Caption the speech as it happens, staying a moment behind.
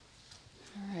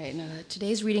right.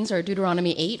 Today's readings are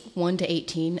Deuteronomy 8, 1 to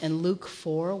 18, and Luke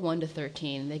 4, 1 to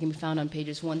 13. They can be found on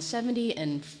pages 170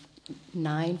 and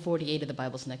 948 of the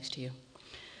Bibles next to you.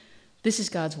 This is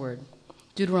God's word.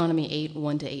 Deuteronomy 8,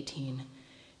 1 to 18.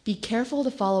 Be careful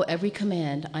to follow every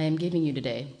command I am giving you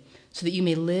today, so that you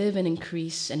may live and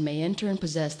increase and may enter and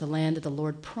possess the land that the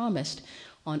Lord promised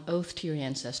on oath to your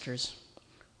ancestors.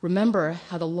 Remember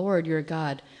how the Lord your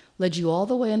God led you all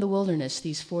the way in the wilderness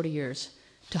these 40 years,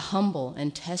 to humble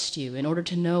and test you in order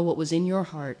to know what was in your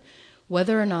heart,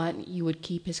 whether or not you would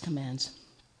keep his commands.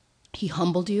 He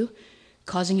humbled you,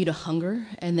 causing you to hunger,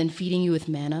 and then feeding you with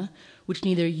manna, which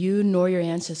neither you nor your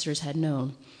ancestors had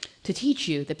known, to teach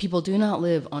you that people do not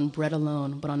live on bread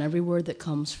alone, but on every word that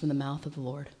comes from the mouth of the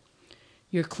Lord.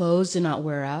 Your clothes did not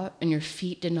wear out, and your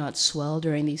feet did not swell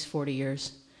during these 40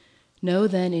 years. Know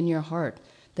then in your heart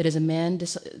that as a man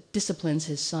disciplines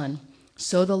his son,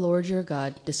 so the Lord your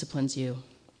God disciplines you.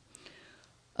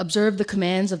 Observe the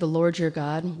commands of the Lord your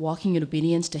God, walking in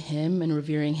obedience to him and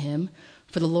revering him,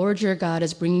 for the Lord your God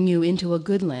is bringing you into a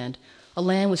good land, a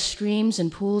land with streams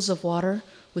and pools of water,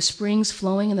 with springs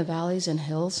flowing in the valleys and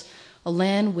hills, a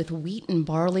land with wheat and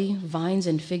barley, vines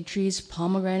and fig trees,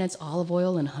 pomegranates, olive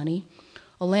oil, and honey,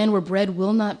 a land where bread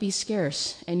will not be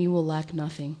scarce and you will lack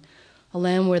nothing, a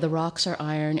land where the rocks are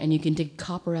iron and you can dig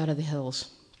copper out of the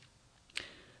hills.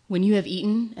 When you have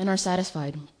eaten and are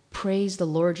satisfied, praise the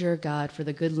Lord your God for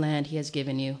the good land he has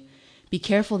given you. Be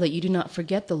careful that you do not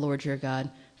forget the Lord your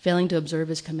God, failing to observe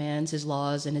his commands, his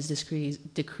laws, and his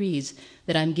decrees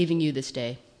that I am giving you this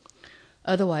day.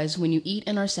 Otherwise, when you eat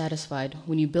and are satisfied,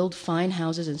 when you build fine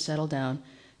houses and settle down,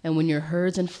 and when your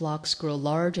herds and flocks grow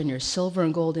large and your silver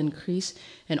and gold increase,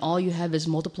 and all you have is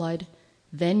multiplied,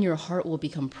 then your heart will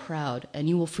become proud, and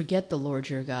you will forget the Lord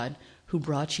your God, who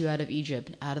brought you out of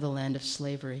Egypt, out of the land of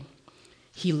slavery.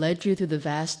 He led you through the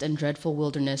vast and dreadful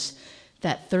wilderness,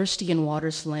 that thirsty and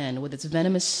waterless land with its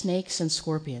venomous snakes and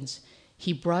scorpions.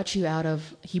 He brought you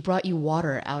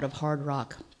water out of hard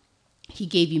rock. He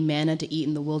gave you manna to eat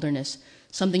in the wilderness,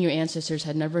 something your ancestors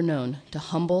had never known, to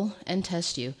humble and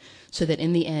test you, so that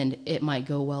in the end it might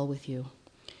go well with you.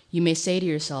 You may say to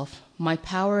yourself, my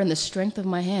power and the strength of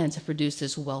my hands have produced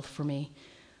this wealth for me.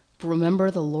 But remember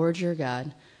the Lord your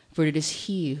God, for it is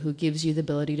he who gives you the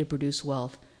ability to produce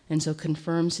wealth, and so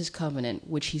confirms his covenant,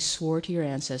 which he swore to your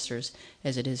ancestors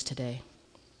as it is today.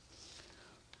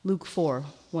 Luke 4,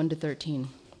 1 to 13.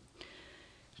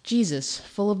 Jesus,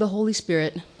 full of the Holy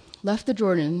Spirit, left the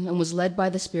Jordan and was led by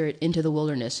the Spirit into the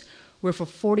wilderness, where for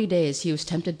 40 days he was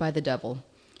tempted by the devil.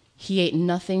 He ate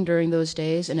nothing during those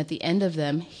days, and at the end of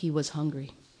them he was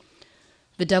hungry.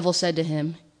 The devil said to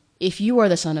him, if you are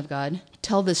the Son of God,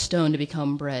 tell this stone to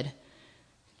become bread.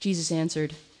 Jesus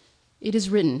answered, it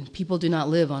is written, people do not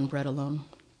live on bread alone.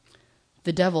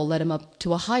 The devil led him up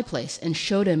to a high place and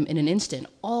showed him in an instant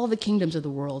all the kingdoms of the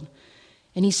world.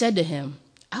 And he said to him,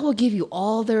 I will give you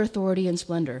all their authority and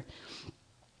splendor.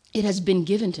 It has been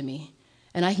given to me,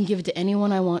 and I can give it to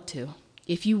anyone I want to.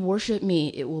 If you worship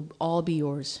me, it will all be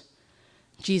yours.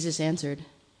 Jesus answered,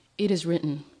 it is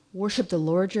written, worship the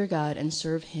Lord your God and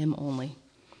serve him only.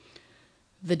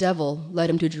 The devil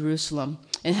led him to Jerusalem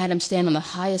and had him stand on the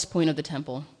highest point of the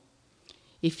temple.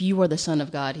 If you are the Son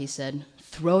of God, he said,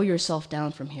 throw yourself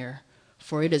down from here,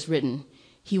 for it is written,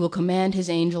 he will command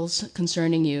his angels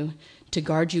concerning you to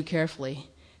guard you carefully.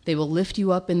 They will lift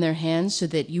you up in their hands so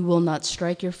that you will not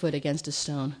strike your foot against a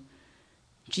stone.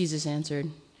 Jesus answered,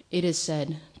 it is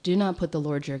said, do not put the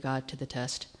Lord your God to the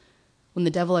test. When the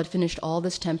devil had finished all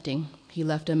this tempting, he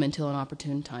left him until an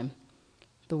opportune time.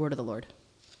 The word of the Lord.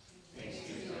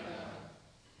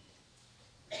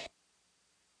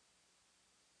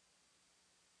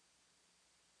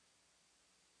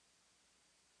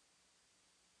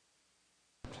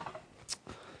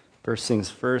 First things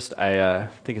first, I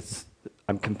think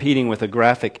I'm competing with a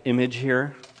graphic image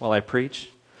here while I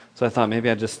preach, so I thought maybe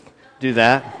I'd just do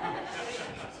that.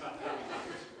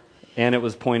 And it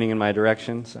was pointing in my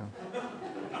direction, so.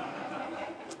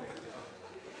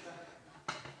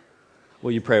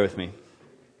 Will you pray with me?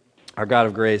 Our God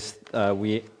of grace,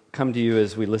 we come to you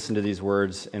as we listen to these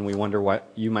words, and we wonder what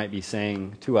you might be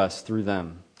saying to us through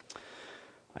them.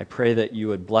 I pray that you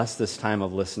would bless this time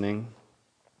of listening.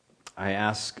 I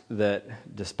ask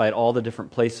that despite all the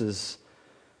different places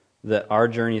that our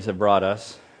journeys have brought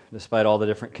us, despite all the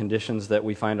different conditions that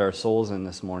we find our souls in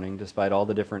this morning, despite all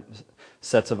the different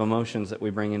sets of emotions that we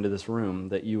bring into this room,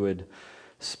 that you would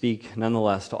speak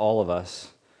nonetheless to all of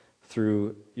us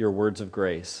through your words of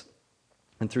grace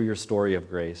and through your story of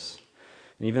grace.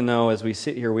 And even though as we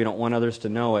sit here we don't want others to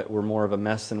know it, we're more of a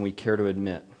mess than we care to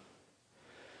admit.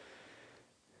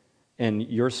 And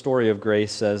your story of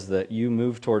grace says that you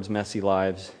move towards messy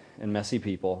lives and messy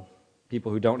people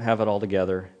who don't have it all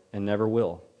together and never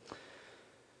will.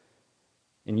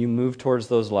 And you move towards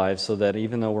those lives so that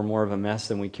even though we're more of a mess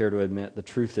than we care to admit, the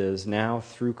truth is now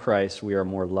through Christ we are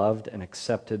more loved and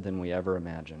accepted than we ever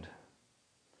imagined.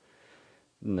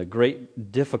 And the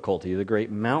great difficulty, the great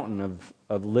mountain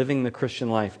of living the Christian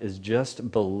life is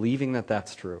just believing that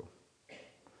that's true.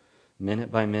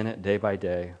 Minute by minute, day by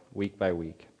day, week by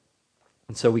week.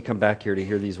 And so we come back here to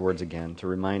hear these words again, to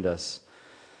remind us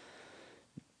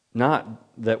not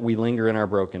that we linger in our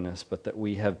brokenness, but that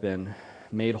we have been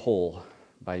made whole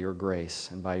by your grace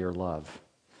and by your love.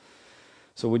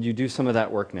 So would you do some of that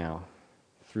work now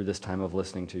through this time of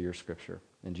listening to your scripture?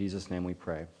 In Jesus' name we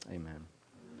pray. Amen.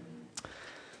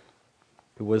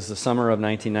 It was the summer of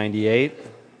 1998.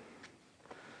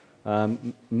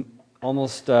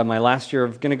 Almost my last year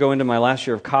going to go into my last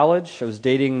year of college. I was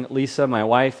dating Lisa, my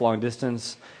wife, long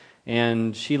distance,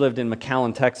 and she lived in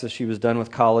McAllen, Texas. She was done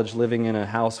with college, living in a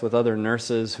house with other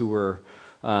nurses who were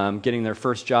getting their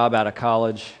first job out of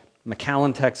college.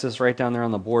 McAllen, Texas, right down there on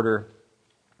the border.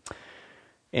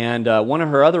 And one of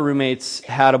her other roommates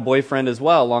had a boyfriend as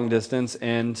well, long distance,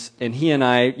 and he and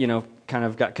I, kind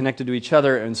of got connected to each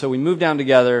other, and so we moved down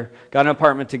together, got an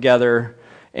apartment together,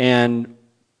 and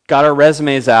got our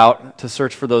resumes out to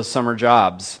search for those summer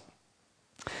jobs.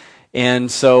 And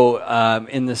so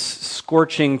in this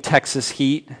scorching Texas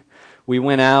heat, we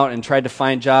went out and tried to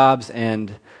find jobs,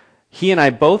 and he and I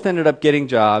both ended up getting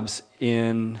jobs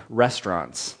in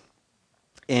restaurants.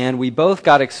 And we both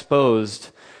got exposed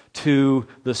to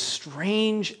the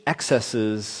strange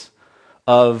excesses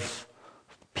of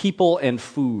people and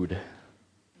food.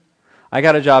 I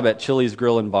got a job at Chili's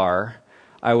Grill and Bar.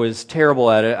 I was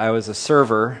terrible at it. I was a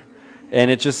server,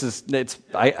 and it just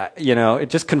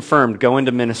confirmed go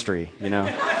into ministry.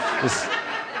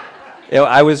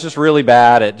 I was just really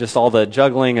bad at just all the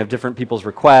juggling of different people's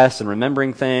requests and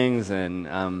remembering things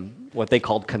and what they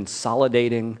called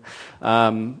consolidating.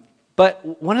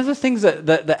 But one of the things that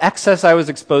the excess I was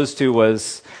exposed to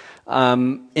was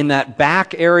in that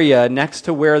back area next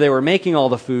to where they were making all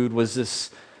the food was this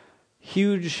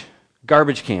huge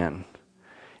garbage can.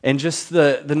 And just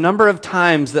the number of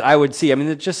times that I would see,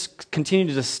 it just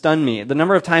continued to stun me. The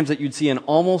number of times that you'd see an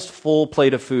almost full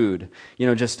plate of food,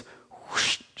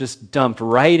 just dumped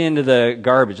right into the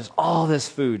garbage, just all this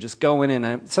food just going in.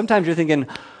 And sometimes you're thinking,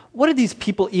 what do these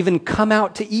people even come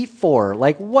out to eat for?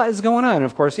 Like, what is going on? And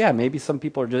of course, yeah, maybe some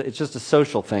people it's just a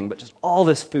social thing, but just all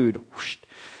this food,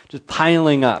 just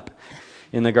piling up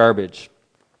in the garbage.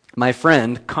 My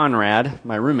friend, Conrad,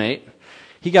 my roommate,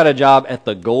 he got a job at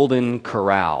the Golden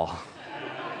Corral.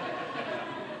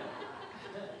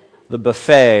 The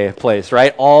buffet place,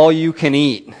 right? All you can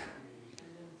eat.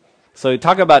 So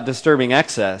talk about disturbing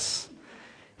excess.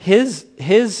 His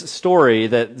story,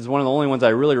 that is one of the only ones I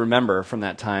really remember from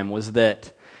that time, was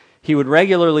that he would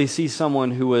regularly see someone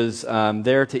who was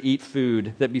there to eat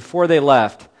food that before they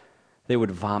left, they would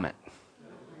vomit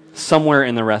somewhere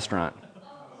in the restaurant.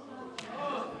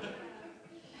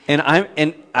 And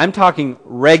I'm talking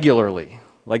regularly.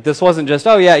 Like, this wasn't just,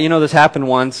 this happened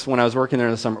once when I was working there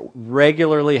in the summer.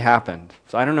 Regularly happened.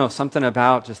 So I don't know, something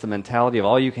about just the mentality of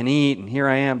all you can eat, and here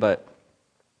I am, but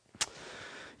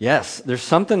yes, there's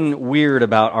something weird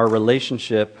about our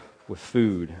relationship with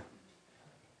food.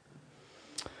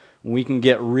 We can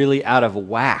get really out of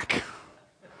whack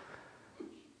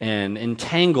and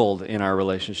entangled in our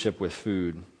relationship with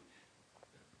food.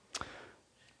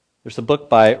 There's a book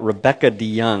by Rebecca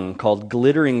DeYoung called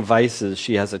Glittering Vices.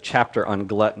 She has a chapter on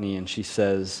gluttony, and she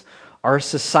says, our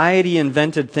society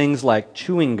invented things like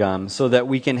chewing gum so that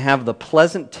we can have the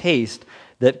pleasant taste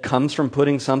that comes from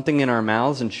putting something in our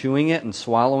mouths and chewing it and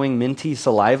swallowing minty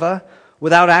saliva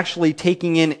without actually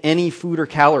taking in any food or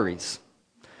calories.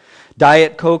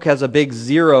 Diet Coke has a big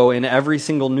 0 in every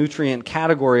single nutrient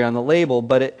category on the label,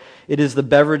 but it is the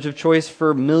beverage of choice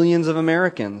for millions of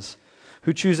Americans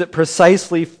who choose it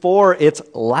precisely for its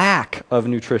lack of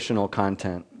nutritional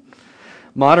content.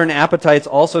 Modern appetites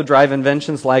also drive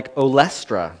inventions like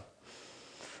Olestra,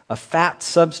 a fat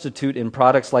substitute in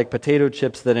products like potato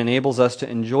chips that enables us to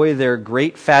enjoy their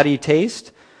great fatty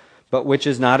taste, but which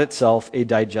is not itself a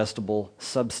digestible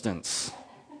substance.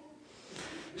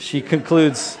 She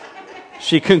concludes,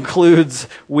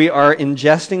 we are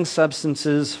ingesting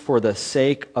substances for the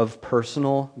sake of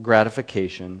personal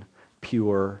gratification,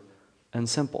 pure and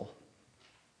simple.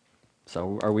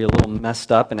 So are we a little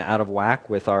messed up and out of whack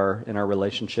in our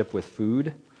relationship with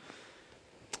food?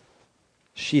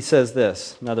 She says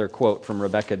this, another quote from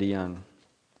Rebecca DeYoung.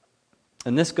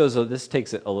 And this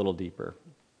takes it a little deeper.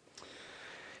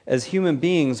 As human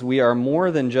beings, we are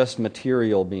more than just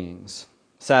material beings.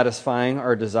 Satisfying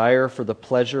our desire for the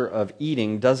pleasure of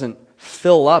eating doesn't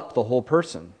fill up the whole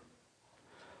person.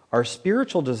 Our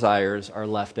spiritual desires are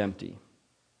left empty.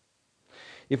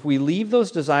 If we leave those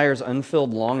desires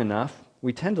unfilled long enough,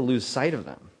 we tend to lose sight of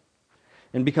them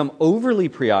and become overly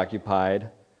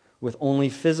preoccupied with only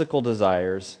physical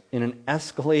desires in an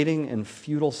escalating and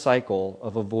futile cycle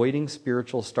of avoiding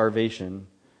spiritual starvation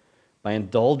by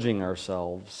indulging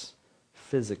ourselves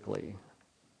physically.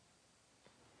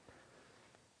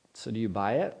 So do you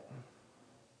buy it?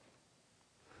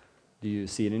 Do you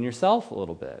see it in yourself a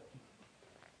little bit?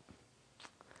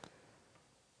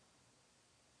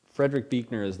 Frederick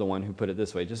Buechner is the one who put it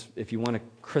this way, just if you want to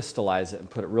crystallize it and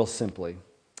put it real simply.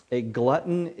 A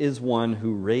glutton is one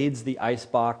who raids the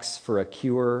icebox for a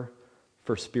cure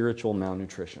for spiritual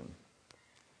malnutrition.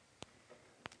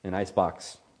 An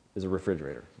icebox is a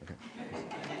refrigerator. Okay.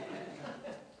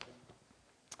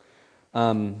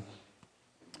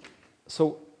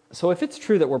 So if it's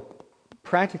true that we're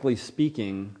practically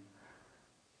speaking,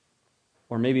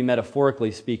 or maybe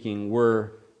metaphorically speaking, we're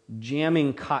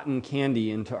jamming cotton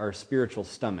candy into our spiritual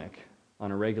stomach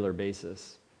on a regular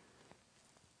basis,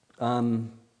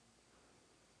 and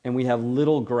we have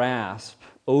little grasp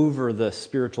over the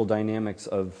spiritual dynamics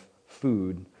of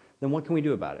food, then what can we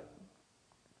do about it?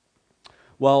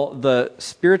 Well, the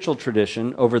spiritual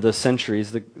tradition over the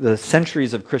centuries, the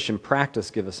centuries of Christian practice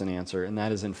give us an answer, and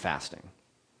that is in fasting.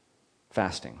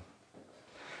 Fasting.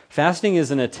 Fasting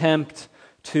is an attempt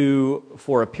to,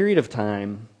 for a period of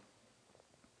time,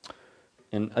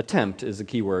 and attempt is the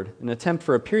key word, an attempt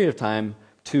for a period of time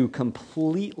to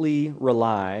completely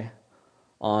rely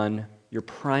on your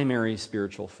primary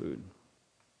spiritual food.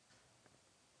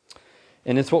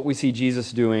 And it's what we see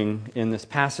Jesus doing in this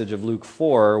passage of Luke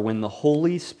 4 when the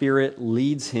Holy Spirit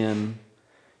leads him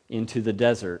into the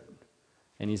desert,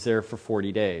 and he's there for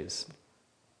 40 days.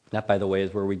 That, by the way,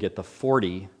 is where we get the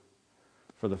 40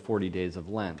 for the 40 days of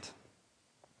Lent.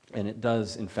 And it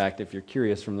does, in fact, if you're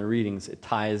curious from the readings, it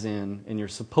ties in, and you're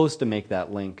supposed to make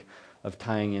that link of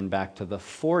tying in back to the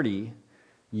 40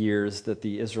 years that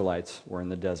the Israelites were in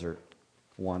the desert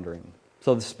wandering.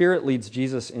 So the Spirit leads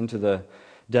Jesus into the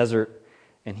desert,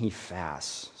 and he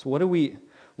fasts. So what do we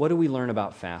learn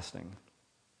about fasting?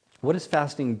 What does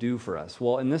fasting do for us?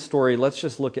 Well, in this story, let's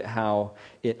just look at how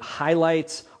it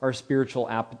highlights our spiritual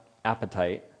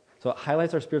appetite. So it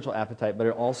highlights our spiritual appetite, but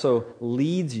it also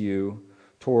leads you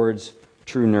towards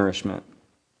true nourishment.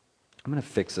 I'm going to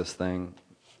fix this thing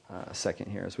a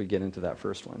second here as we get into that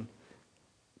first one.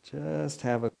 Just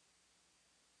have a...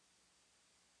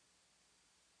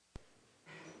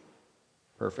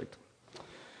 Perfect.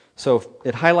 So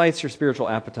it highlights your spiritual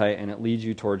appetite and it leads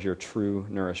you towards your true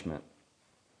nourishment.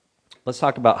 Let's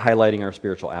talk about highlighting our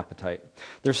spiritual appetite.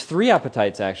 There's 3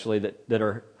 appetites, actually, that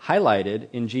are highlighted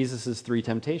in Jesus' 3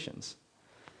 temptations.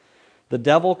 The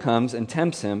devil comes and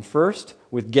tempts him first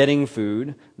with getting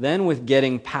food, then with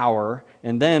getting power,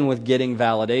 and then with getting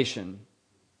validation.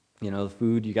 You know, the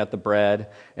food, you got the bread,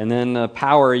 and then the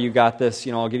power, you got this,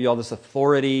 I'll give you all this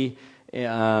authority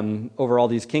over all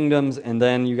these kingdoms, and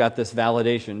then you got this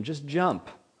validation. Just jump,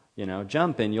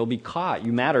 jump and you'll be caught.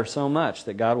 You matter so much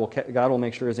that God will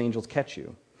make sure his angels catch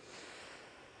you.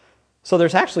 So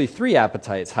there's actually 3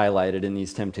 appetites highlighted in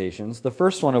these temptations, the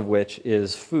first one of which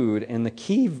is food, and the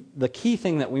key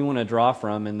thing that we want to draw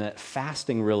from and that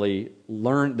fasting you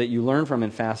learn from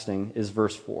in fasting is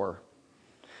verse 4.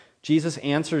 Jesus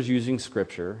answers using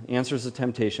Scripture, answers the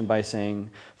temptation by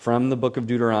saying, from the book of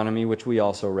Deuteronomy, which we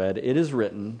also read, it is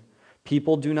written,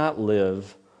 people do not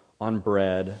live on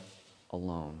bread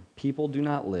alone. People do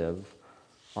not live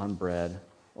on bread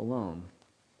alone.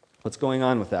 What's going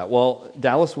on with that? Well,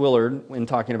 Dallas Willard, in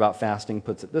talking about fasting,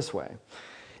 puts it this way.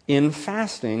 In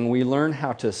fasting, we learn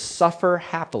how to suffer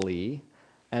happily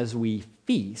as we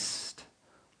feast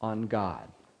on God.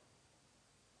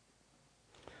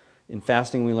 In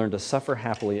fasting, we learn to suffer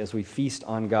happily as we feast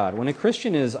on God. When a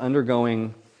Christian is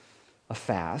undergoing a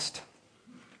fast,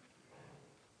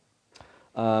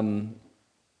 there's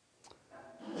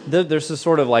this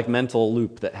sort of like mental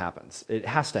loop that happens. It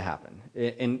has to happen.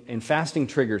 And fasting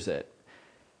triggers it.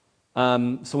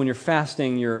 So when you're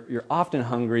fasting, you're often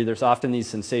hungry. There's often these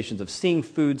sensations of seeing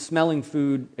food, smelling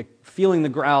food, feeling the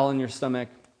growl in your stomach.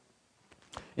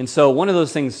 And so one of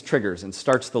those things triggers and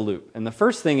starts the loop. And the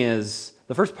first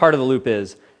part of the loop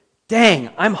is, dang,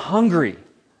 I'm hungry,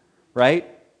 right?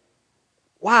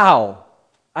 Wow,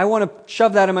 I want to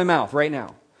shove that in my mouth right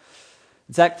now.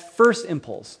 It's that first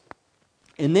impulse.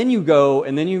 And then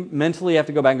you mentally have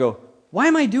to go back and go, why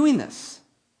am I doing this?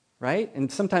 Right?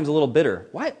 And sometimes a little bitter.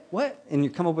 What? And you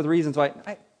come up with reasons why.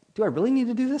 do I really need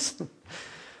to do this?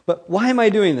 But why am I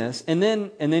doing this? And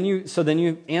then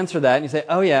you answer that and you say,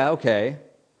 oh yeah, okay.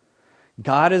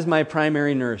 God is my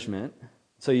primary nourishment.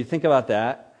 So you think about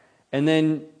that. And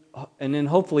then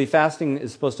hopefully fasting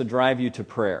is supposed to drive you to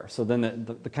prayer. So then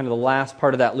the kind of the last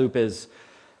part of that loop is,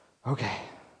 okay,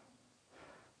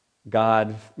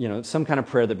 God, some kind of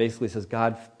prayer that basically says,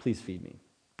 God, please feed me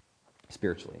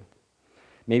spiritually.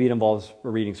 Maybe it involves a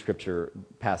reading scripture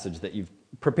passage that you've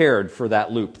prepared for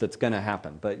that loop that's going to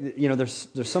happen. But, there's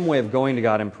some way of going to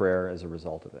God in prayer as a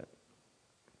result of it.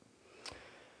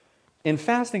 In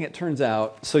fasting, it turns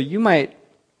out, so you might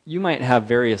have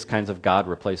various kinds of God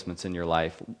replacements in your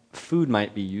life. Food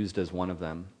might be used as one of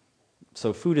them.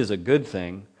 So food is a good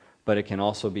thing, but it can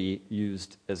also be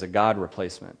used as a God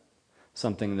replacement,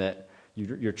 something that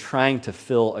you're trying to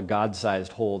fill a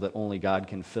God-sized hole that only God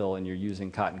can fill, and you're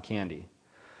using cotton candy.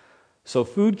 So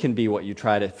food can be what you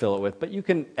try to fill it with, but you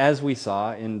can, as we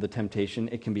saw in the temptation,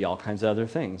 it can be all kinds of other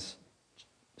things.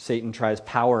 Satan tries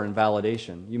power and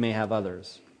validation. You may have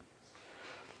others.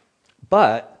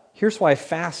 But here's why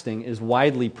fasting is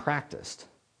widely practiced,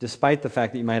 despite the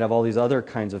fact that you might have all these other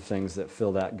kinds of things that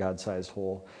fill that God-sized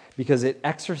hole, because it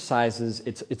exercises,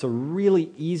 it's a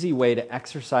really easy way to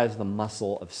exercise the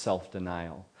muscle of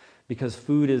self-denial. Because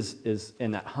food is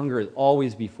and that hunger is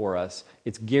always before us.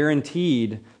 It's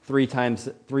guaranteed three times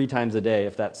a day,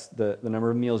 if that's the number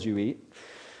of meals you eat.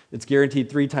 It's guaranteed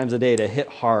 3 times a day to hit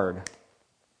hard.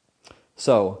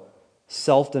 So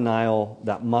self-denial,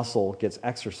 that muscle gets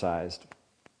exercised.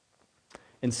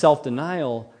 And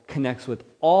self-denial connects with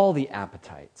all the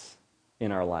appetites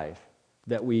in our life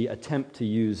that we attempt to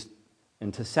use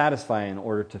and to satisfy in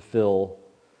order to fill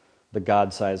the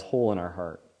God-sized hole in our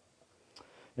heart.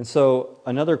 And so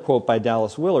another quote by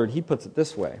Dallas Willard, he puts it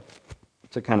this way,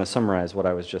 to kind of summarize what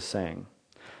I was just saying.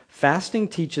 Fasting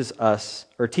teaches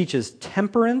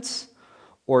temperance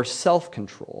or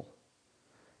self-control,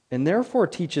 and therefore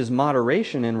teaches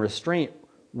moderation and restraint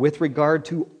with regard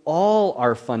to all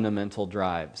our fundamental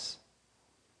drives.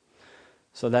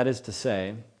 So that is to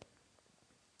say,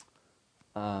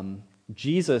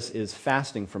 Jesus is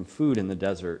fasting from food in the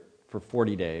desert for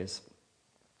 40 days,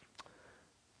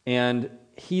 and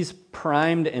he's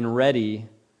primed and ready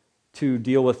to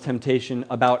deal with temptation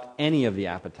about any of the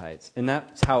appetites. And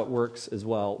that's how it works as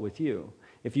well with you.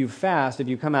 If you fast, if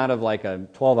you come out of like a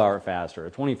 12-hour fast or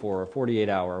a 24 or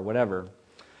 48-hour or whatever,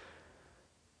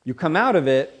 you come out of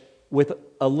it with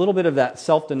a little bit of that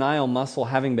self-denial muscle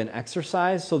having been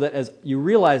exercised, so that as you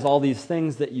realize all these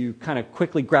things that you kind of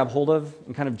quickly grab hold of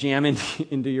and kind of jam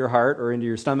into your heart or into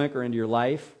your stomach or into your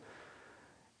life,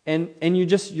 and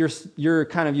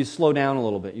you slow down a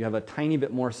little bit. You have a tiny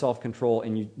bit more self-control,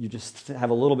 and you just have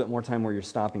a little bit more time where you're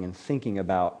stopping and thinking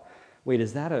about, wait,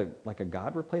 is that a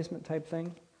God replacement type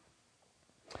thing?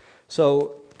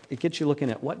 So it gets you looking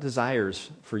at what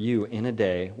desires for you in a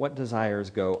day, what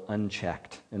desires go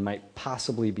unchecked and might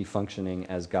possibly be functioning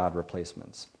as God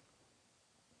replacements.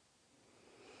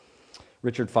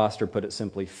 Richard Foster put it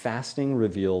simply, fasting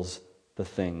reveals the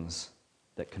things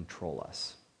that control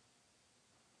us.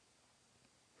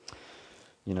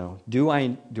 Do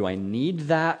I need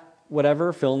that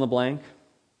whatever, fill in the blank?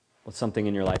 What's something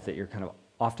in your life that you're kind of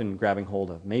often grabbing hold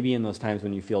of? Maybe in those times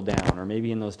when you feel down, or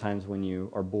maybe in those times when you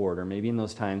are bored, or maybe in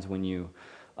those times when you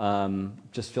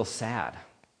just feel sad.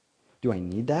 Do I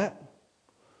need that?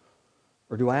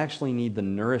 Or do I actually need the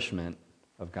nourishment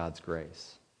of God's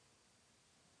grace?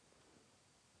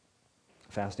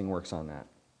 Fasting works on that.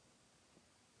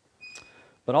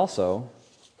 But also,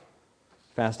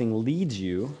 fasting leads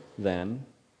you then,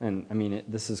 and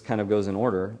this kind of goes in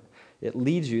order. It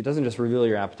leads you, it doesn't just reveal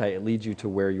your appetite, it leads you to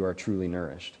where you are truly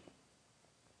nourished.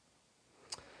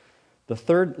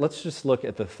 Let's just look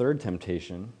at the third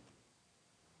temptation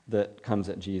that comes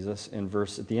at Jesus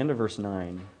at the end of verse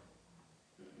 9.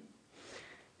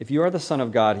 If you are the Son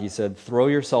of God, he said, throw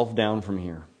yourself down from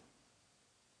here.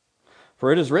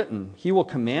 For it is written, he will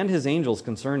command his angels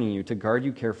concerning you to guard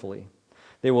you carefully.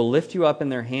 They will lift you up in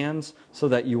their hands so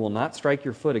that you will not strike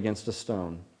your foot against a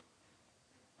stone.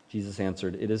 Jesus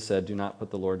answered, it is said, do not put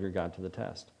the Lord your God to the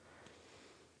test.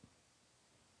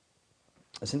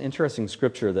 It's an interesting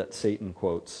scripture that Satan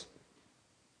quotes.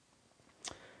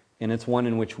 And it's one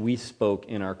in which we spoke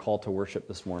in our call to worship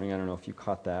this morning. I don't know if you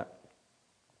caught that.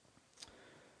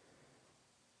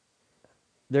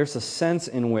 There's a sense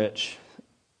in which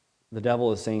the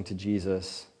devil is saying to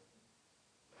Jesus,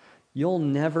 you'll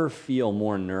never feel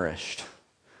more nourished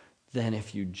than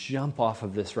if you jump off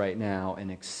of this right now and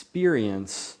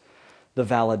experience the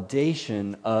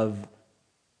validation of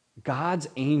God's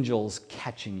angels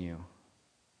catching you.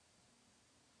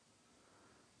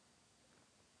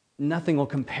 nothing will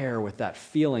compare with that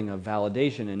feeling of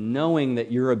validation and knowing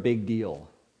that you're a big deal.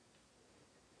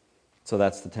 So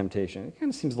that's the temptation. It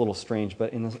kind of seems a little strange,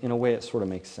 but in a way it sort of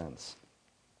makes sense.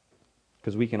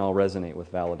 Because we can all resonate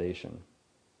with validation.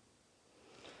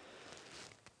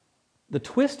 The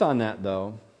twist on that,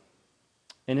 though,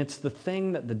 and it's the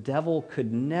thing that the devil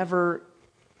could never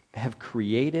have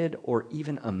created or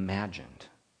even imagined,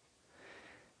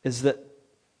 is that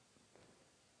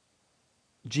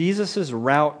Jesus'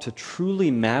 route to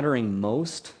truly mattering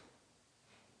most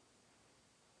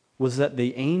was that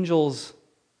the angels,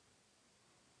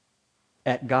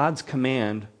 at God's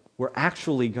command, were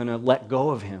actually going to let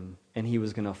go of him, and he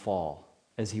was going to fall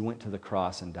as he went to the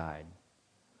cross and died.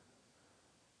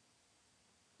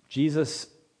 Jesus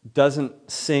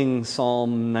doesn't sing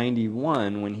Psalm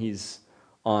 91 when he's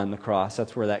on the cross.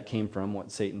 That's where that came from,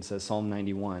 what Satan says, Psalm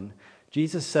 91.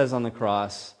 Jesus says on the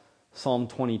cross, Psalm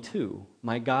 22,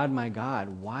 my God,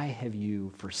 why have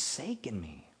you forsaken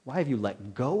me? Why have you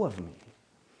let go of me?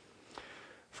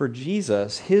 For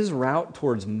Jesus, his route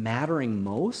towards mattering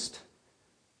most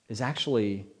is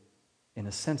actually, in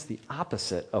a sense, the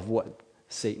opposite of what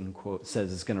Satan, quote,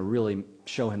 says is going to really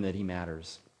show him that he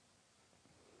matters.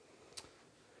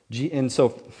 And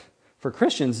so, for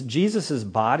Christians, Jesus'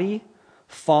 body,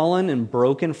 fallen and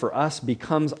broken for us,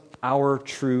 becomes our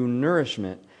true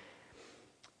nourishment.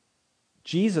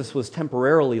 Jesus was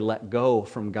temporarily let go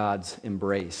from God's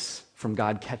embrace, from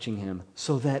God catching him,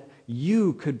 so that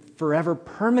you could forever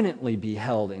permanently be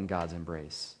held in God's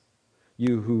embrace.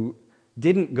 You who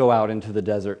didn't go out into the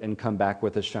desert and come back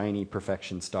with a shiny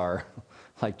perfection star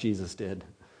like Jesus did.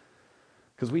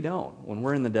 Because we don't. When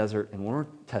we're in the desert and when we're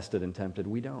tested and tempted,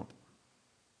 we don't.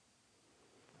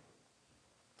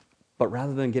 But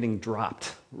rather than getting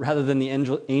dropped, rather than the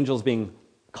angels being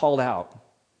called out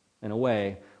and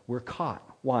away, we're caught.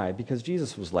 Why? Because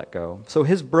Jesus was let go. So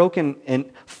his broken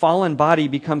and fallen body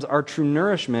becomes our true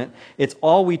nourishment. It's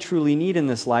all we truly need in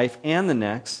this life and the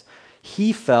next.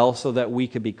 He fell so that we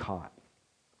could be caught.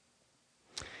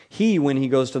 He, when he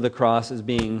goes to the cross, is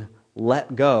being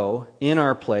let go in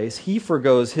our place. He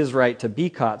forgoes his right to be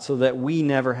caught so that we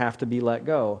never have to be let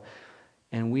go.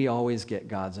 And we always get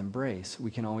God's embrace.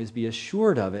 We can always be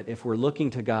assured of it if we're looking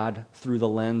to God through the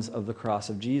lens of the cross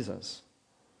of Jesus.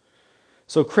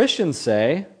 So Christians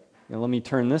say, let me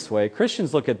turn this way.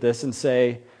 Christians look at this and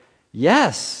say,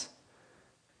 yes,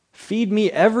 feed me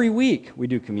every week. We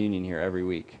do communion here every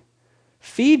week.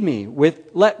 Feed me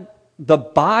let the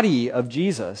body of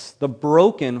Jesus, the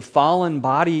broken, fallen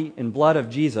body and blood of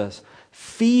Jesus,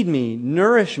 feed me,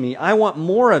 nourish me. I want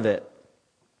more of it.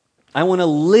 I want to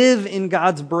live in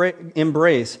God's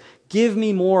embrace. Give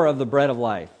me more of the bread of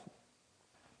life.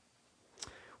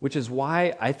 Which is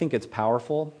why I think it's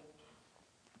powerful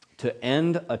to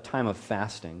end a time of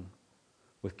fasting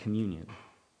with communion.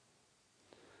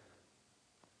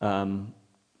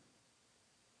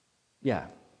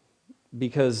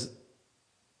 Because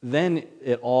then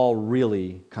it all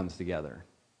really comes together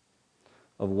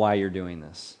of why you're doing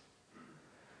this.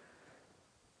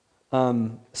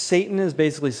 Satan is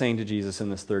basically saying to Jesus in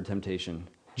this third temptation,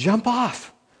 jump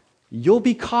off. You'll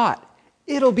be caught.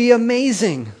 It'll be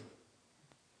amazing.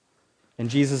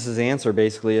 And Jesus' answer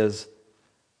basically is,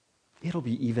 it'll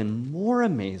be even more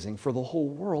amazing for the whole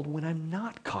world when I'm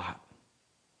not caught.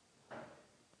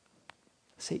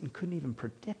 Satan couldn't even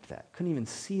predict that, couldn't even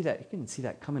see that. He couldn't see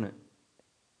that coming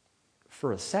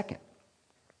for a second.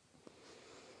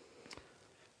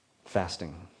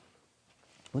 Fasting.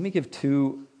 Let me give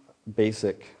two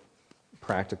basic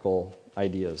practical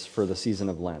ideas for the season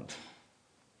of Lent.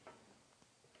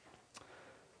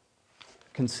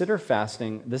 Consider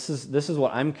fasting. This is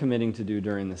what I'm committing to do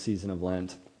during the season of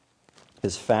Lent,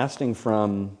 is fasting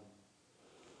from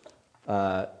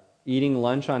eating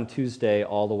lunch on Tuesday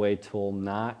all the way till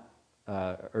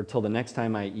till the next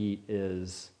time I eat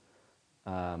is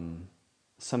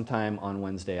sometime on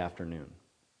Wednesday afternoon.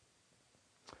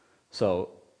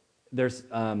 So there's,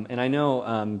 and I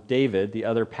know David, the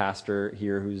other pastor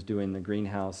here who's doing the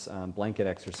greenhouse blanket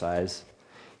exercise,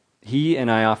 he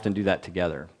and I often do that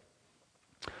together.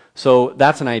 So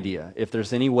that's an idea. If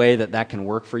there's any way that can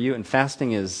work for you, and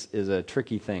fasting is a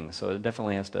tricky thing, so it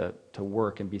definitely has to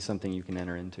work and be something you can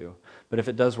enter into. But if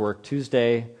it does work,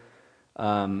 Tuesday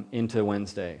into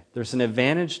Wednesday, there's an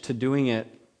advantage to doing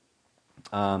it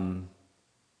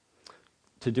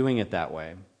that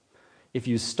way. If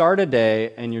you start a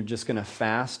day and you're just going to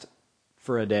fast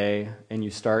for a day and you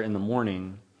start in the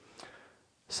morning,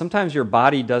 sometimes your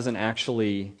body doesn't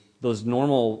actually, those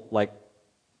normal, like,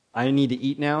 I need to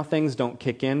eat now things don't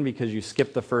kick in because you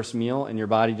skip the first meal and your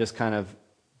body just kind of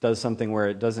does something where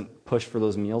it doesn't push for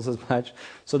those meals as much.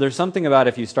 So there's something about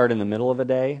if you start in the middle of a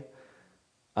day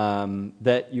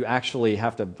that you actually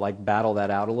have to like battle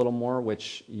that out a little more,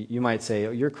 which you might say,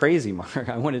 oh, you're crazy, Mark.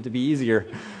 I want it to be easier.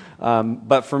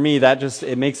 But for me,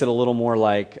 it makes it a little more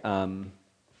like, in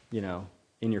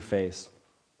your face.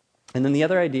 And then the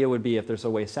other idea would be if there's a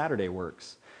way Saturday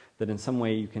works, that in some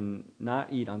way you can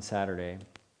not eat on Saturday,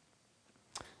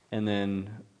 and then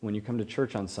when you come to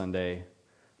church on Sunday,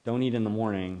 don't eat in the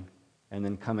morning, and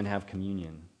then come and have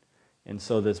communion. And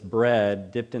so this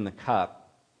bread dipped in the cup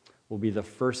will be the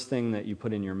first thing that you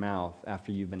put in your mouth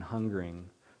after you've been hungering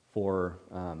for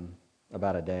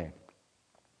about a day.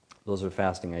 Those are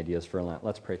fasting ideas for Lent.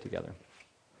 Let's pray together.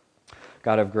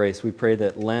 God of grace, we pray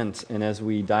that Lent, and as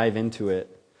we dive into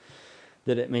it,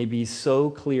 that it may be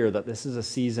so clear that this is a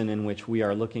season in which we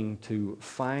are looking to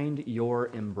find your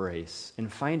embrace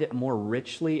and find it more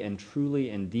richly and truly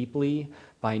and deeply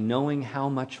by knowing how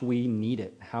much we need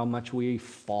it, how much we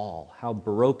fall, how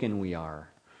broken we are.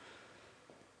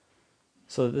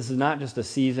 So that this is not just a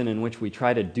season in which we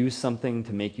try to do something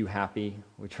to make you happy.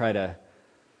 We try to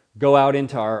go out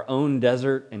into our own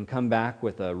desert and come back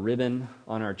with a ribbon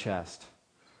on our chest.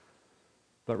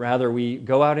 But rather we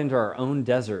go out into our own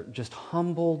desert just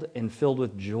humbled and filled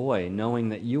with joy, knowing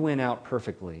that you went out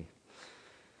perfectly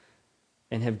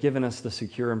and have given us the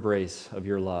secure embrace of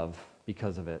your love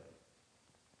because of it.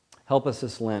 Help us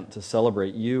this Lent to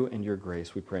celebrate you and your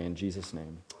grace, we pray in Jesus'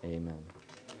 name. Amen.